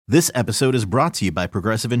This episode is brought to you by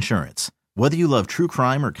Progressive Insurance. Whether you love true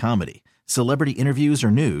crime or comedy, celebrity interviews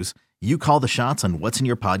or news, you call the shots on what's in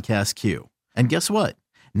your podcast queue. And guess what?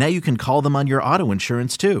 Now you can call them on your auto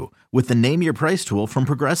insurance too with the Name Your Price tool from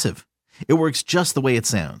Progressive. It works just the way it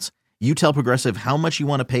sounds. You tell Progressive how much you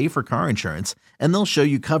want to pay for car insurance, and they'll show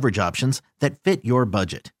you coverage options that fit your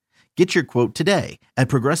budget. Get your quote today at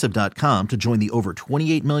Progressive.com to join the over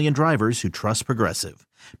 28 million drivers who trust Progressive.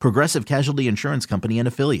 Progressive Casualty Insurance Company and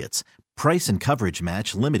Affiliates. Price and coverage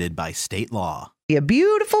match limited by state law. A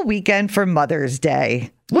beautiful weekend for Mother's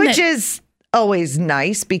Day, which is always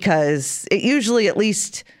nice because it usually, at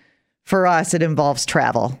least for us, it involves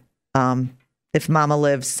travel. If mama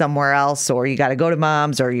lives somewhere else, or you got to go to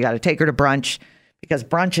mom's, or you got to take her to brunch, because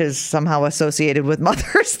brunch is somehow associated with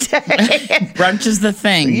Mother's Day. Brunch is the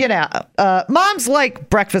thing. You know, moms like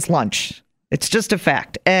breakfast, lunch. It's just a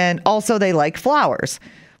fact. And also they like flowers.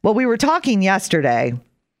 Well, we were talking yesterday,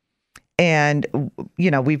 and,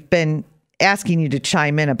 you know, we've been asking you to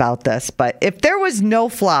chime in about this, but if there was no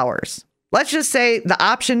flowers, let's just say the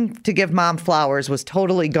option to give mom flowers was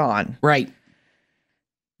totally gone. Right.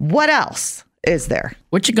 What else is there?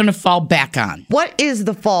 What you going to fall back on? What is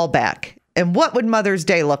the fallback? And what would Mother's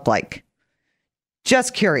Day look like?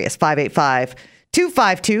 Just curious.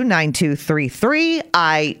 585-252-9233.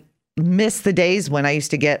 I miss the days when I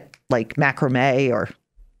used to get like macrame or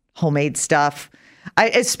homemade stuff.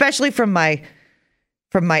 Especially from my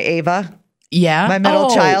Ava. Yeah. My middle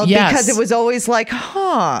child. Yes. Because it was always like, She's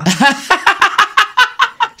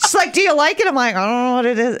like, do you like it? I'm like, I don't know what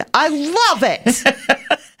it is. I love it.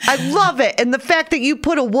 I love it. And the fact that you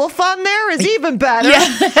put a wolf on there is even better.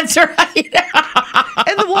 Yeah, that's right.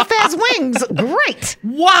 And the wolf has wings. Great.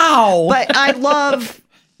 Wow. But I love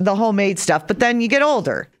the homemade stuff. But then you get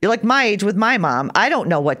older. You're like my age with my mom. I don't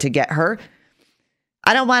know what to get her.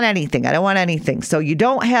 I don't want anything. So you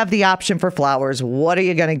don't have the option for flowers. What are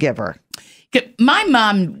you going to give her? My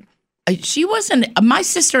mom, my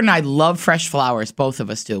sister and I love fresh flowers. Both of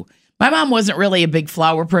us do. My mom wasn't really a big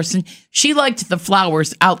flower person. She liked the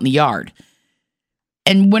flowers out in the yard.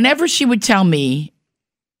 And whenever she would tell me,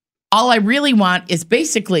 all I really want is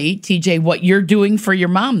basically, TJ, what you're doing for your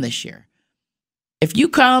mom this year. If you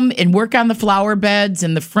come and work on the flower beds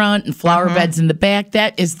in the front and flower beds in the back,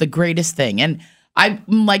 that is the greatest thing. And I'm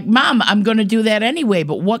like, Mom, I'm going to do that anyway,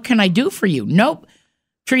 but what can I do for you? Nope.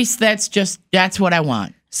 Treese, that's what I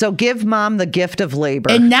want. So give mom the gift of labor.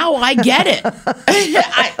 And now I get it.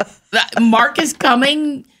 Mark is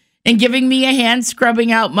coming and giving me a hand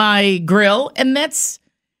scrubbing out my grill, and that's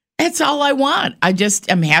all I want.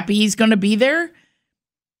 I'm happy he's going to be there.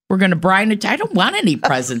 We're going to brine it. I don't want any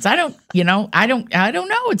presents. I don't know.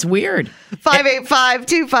 It's weird.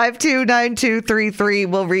 585-252-9233.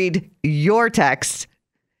 We'll read your text.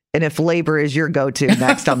 And if labor is your go-to,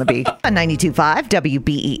 next on the beat. 92.5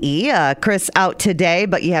 WBEE. Chris out today,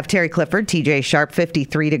 but you have Terry Clifford, TJ Sharp,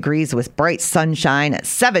 53 degrees with bright sunshine at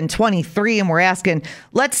 7:23. And we're asking,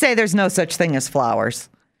 let's say there's no such thing as flowers.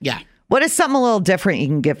 Yeah. What is something a little different you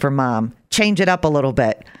can give for mom? Change it up a little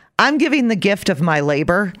bit. I'm giving the gift of my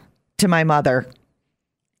labor to my mother,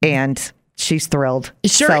 and she's thrilled.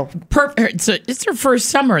 Sure. So it's her first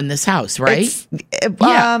summer in this house, right?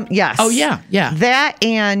 Yeah. Yes. Oh, yeah. Yeah. That,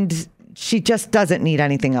 and she just doesn't need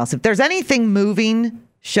anything else. If there's anything moving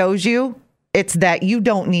shows you, it's that you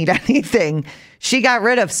don't need anything. She got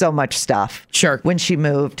rid of so much stuff. Sure. When she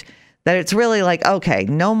moved, that it's really like, okay,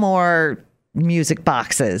 no more music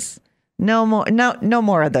boxes. No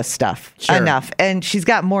more of this stuff. Sure. Enough. And she's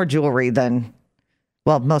got more jewelry than,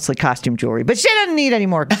 well, mostly costume jewelry, but she doesn't need any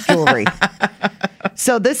more jewelry.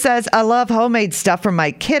 So this says, I love homemade stuff for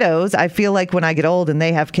my kiddos. I feel like when I get old and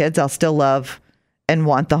they have kids, I'll still love and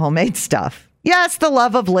want the homemade stuff. Yes, the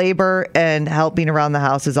love of labor and helping around the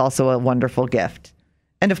house is also a wonderful gift.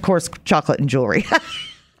 And of course, chocolate and jewelry.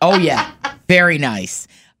 Oh, yeah. Very nice.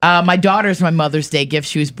 My daughter's my Mother's Day gift.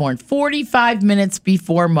 She was born 45 minutes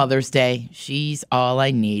before Mother's Day. She's all I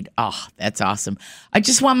need. Oh, that's awesome. I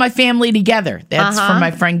just want my family together. That's from my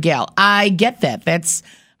friend Gail. I get that.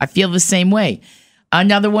 I feel the same way.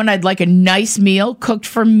 Another one, I'd like a nice meal cooked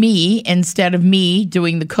for me instead of me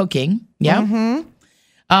doing the cooking. Yeah.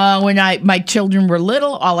 When my children were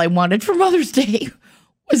little, all I wanted for Mother's Day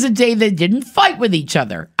was a day they didn't fight with each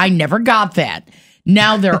other. I never got that.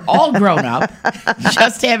 Now they're all grown up.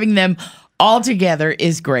 Just having them all together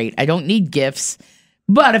is great. I don't need gifts.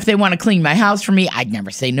 But if they want to clean my house for me, I'd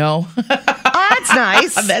never say no. Oh, that's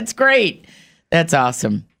nice. That's great. That's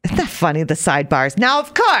awesome. Isn't that funny, the sidebars? Now,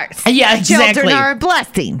 of course, Yeah, exactly. children are a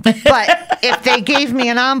blessing. But if they gave me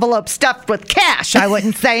an envelope stuffed with cash, I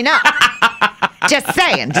wouldn't say no. Just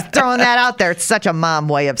saying. Just throwing that out there. It's such a mom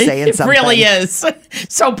way of saying It something. really is.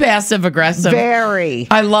 So passive aggressive. Very.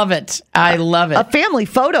 I love it. I love it. A family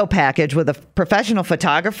photo package with a professional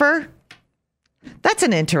photographer. That's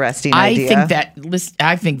an interesting idea.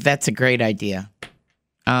 I think that's a great idea.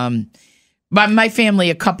 My family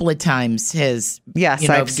a couple of times has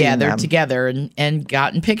I've seen gathered them. together and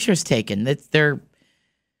gotten pictures taken. They're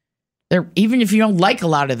even if you don't like a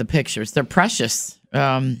lot of the pictures, they're precious.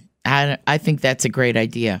 I think that's a great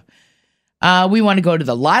idea. We want to go to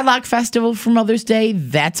the Lilac Festival for Mother's Day.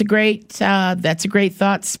 That's a great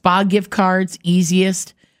thought. Spa gift cards,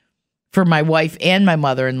 easiest for my wife and my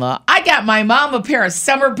mother-in-law. I got my mom a pair of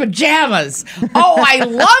summer pajamas. Oh, I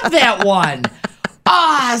love that one.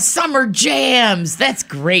 Summer jams. That's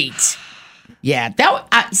great. Yeah,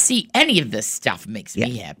 see, any of this stuff makes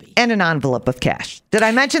me happy. And an envelope of cash. Did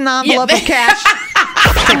I mention the envelope of cash?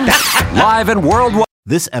 Take that. Live and worldwide.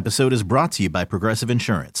 This episode is brought to you by Progressive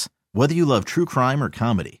Insurance. Whether you love true crime or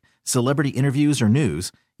comedy, celebrity interviews or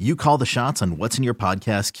news, you call the shots on what's in your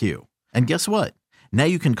podcast queue. And guess what? Now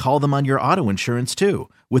you can call them on your auto insurance too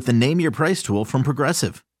with the Name Your Price tool from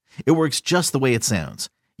Progressive. It works just the way it sounds.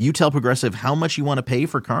 You tell Progressive how much you want to pay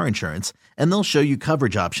for car insurance, and they'll show you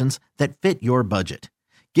coverage options that fit your budget.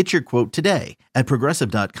 Get your quote today at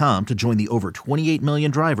Progressive.com to join the over 28 million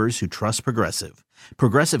drivers who trust Progressive.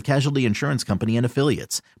 Progressive Casualty Insurance Company and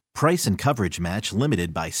Affiliates. Price and coverage match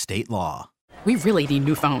limited by state law. We really need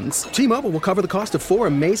new phones. T-Mobile will cover the cost of 4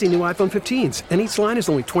 amazing new iPhone 15s, and each line is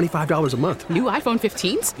only $25 a month. New iPhone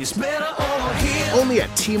 15s? It's better over here. Only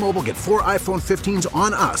at T-Mobile, get 4 iPhone 15s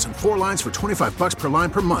on us and 4 lines for $25 per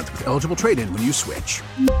line per month with eligible trade-in when you switch.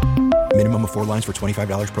 Minimum of 4 lines for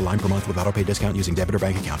 $25 per line per month with autopay discount using debit or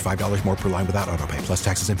bank account. $5 more per line without autopay, plus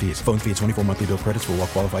taxes and fees. Phone fee at 24 monthly bill credits for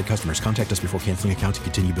well-qualified customers. Contact us before canceling account to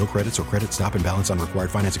continue bill credits or credit stop and balance on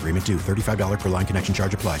required finance agreement due. $35 per line connection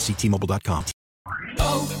charge applies. See T-Mobile.com.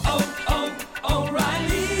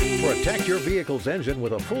 O'Reilly. Protect your vehicle's engine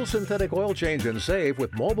with a full synthetic oil change and save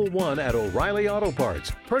with Mobil 1 at O'Reilly Auto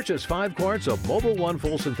Parts. Purchase 5 quarts of Mobil 1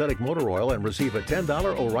 full synthetic motor oil and receive a $10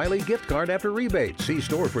 O'Reilly gift card after rebate. See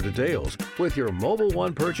store for details. With your Mobil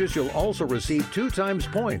 1 purchase, you'll also receive 2 times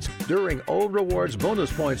points during O Rewards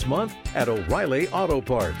Bonus Points Month at O'Reilly Auto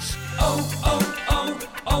Parts.